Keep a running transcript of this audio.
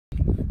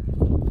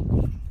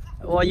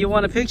Oh, you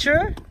want a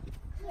picture?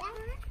 Yeah.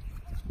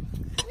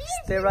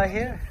 Stay right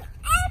here.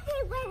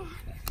 Everywhere.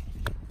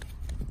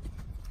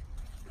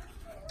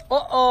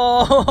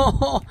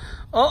 Uh-oh.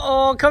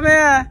 Uh-oh. Come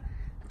here.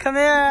 Come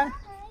here.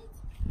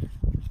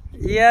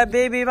 Yeah,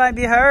 baby might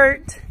be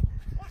hurt.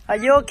 Are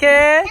you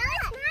okay? Now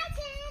it's my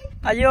turn.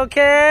 Are you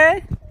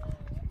okay?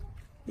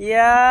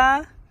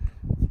 Yeah.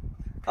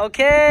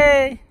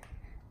 Okay.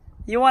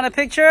 You want a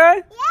picture?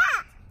 Yeah.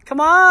 Come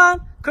on.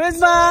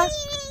 Charisma.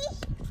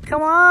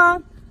 Come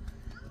on.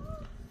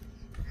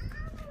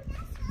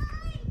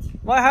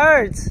 What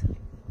hurts?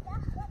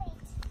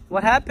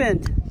 What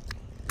happened?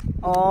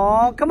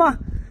 Oh, come on.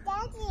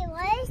 Daddy,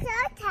 we're so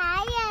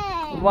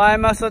tired. Why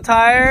am I so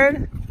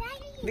tired?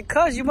 Daddy,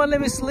 Because you won't let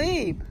me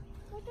sleep.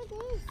 look at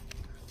this.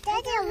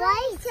 Daddy,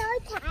 why so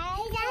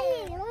tired?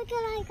 Daddy, look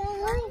at my God.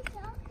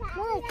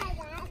 Look.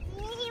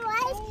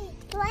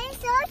 Why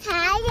so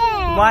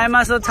tired? Why am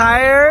I so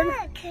tired?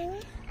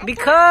 Look.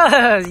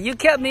 Because you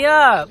kept me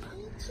up.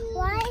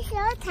 Why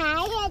so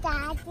tired,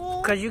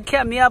 Daddy? Because you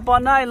kept me up all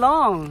night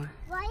long.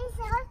 Why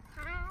so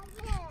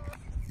tired?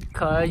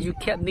 Because you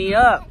kept me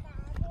up.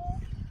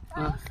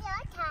 Why so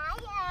tired?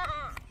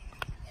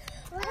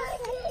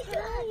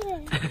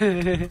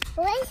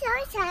 Why so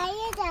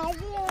tired,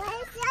 Daddy?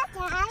 Why so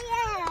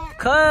tired?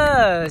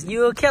 Because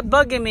you kept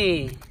bugging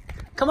me.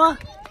 Come on.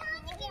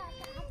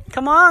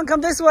 Come on,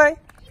 come this way.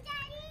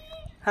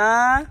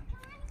 Huh?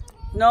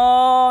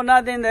 No,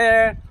 nothing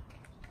there.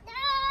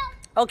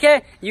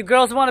 Okay, you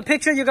girls want a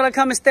picture? You're gonna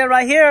come and stand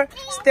right here.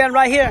 Stand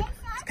right here.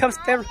 Come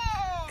stand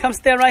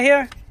right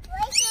here.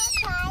 Why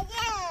so tired?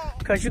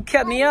 Because you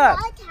kept me up.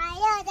 Why so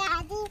tired,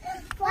 Daddy?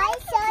 Why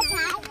so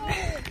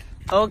tired?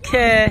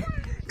 Okay.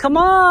 Come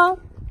on.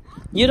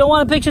 You don't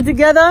want a picture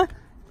together?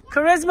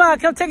 Charisma,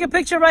 come take a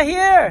picture right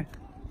here.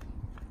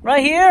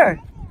 Right here.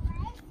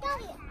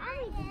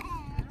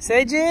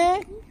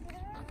 Seiji,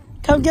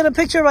 come get a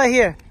picture right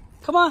here.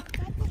 Come on.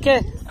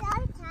 Okay.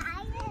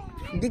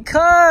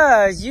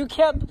 Because you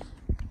kept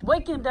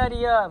waking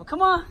Daddy up.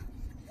 Come on.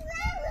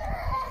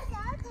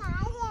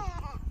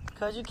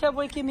 Because you kept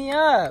waking me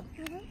up.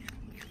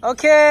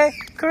 Okay.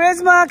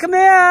 Charisma, come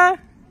here.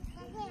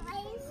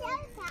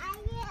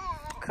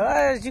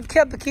 Because you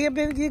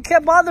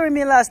kept bothering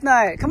me last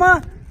night. Come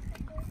on.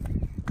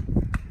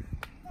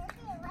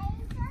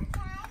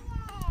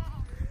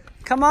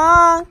 Come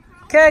on.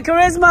 Okay,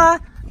 Charisma.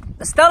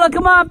 Stella,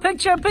 come on.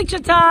 Picture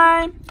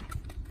time.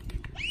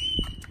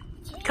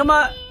 Come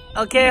on.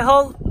 Okay,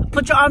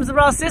 put your arms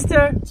around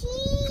sister.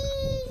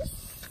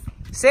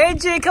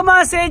 Seiji, come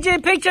on,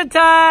 Seiji. Picture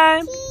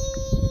time.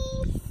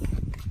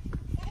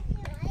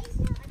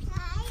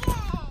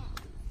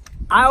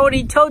 I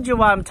already told you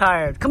why I'm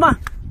tired. Come on.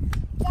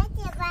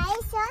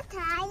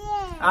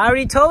 I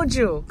already told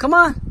you. Come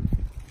on.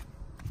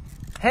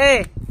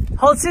 Hey,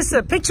 hold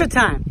sister. Picture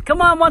time.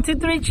 Come on. 1, 2,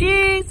 3.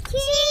 Cheese.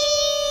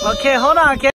 Okay, hold on. Okay.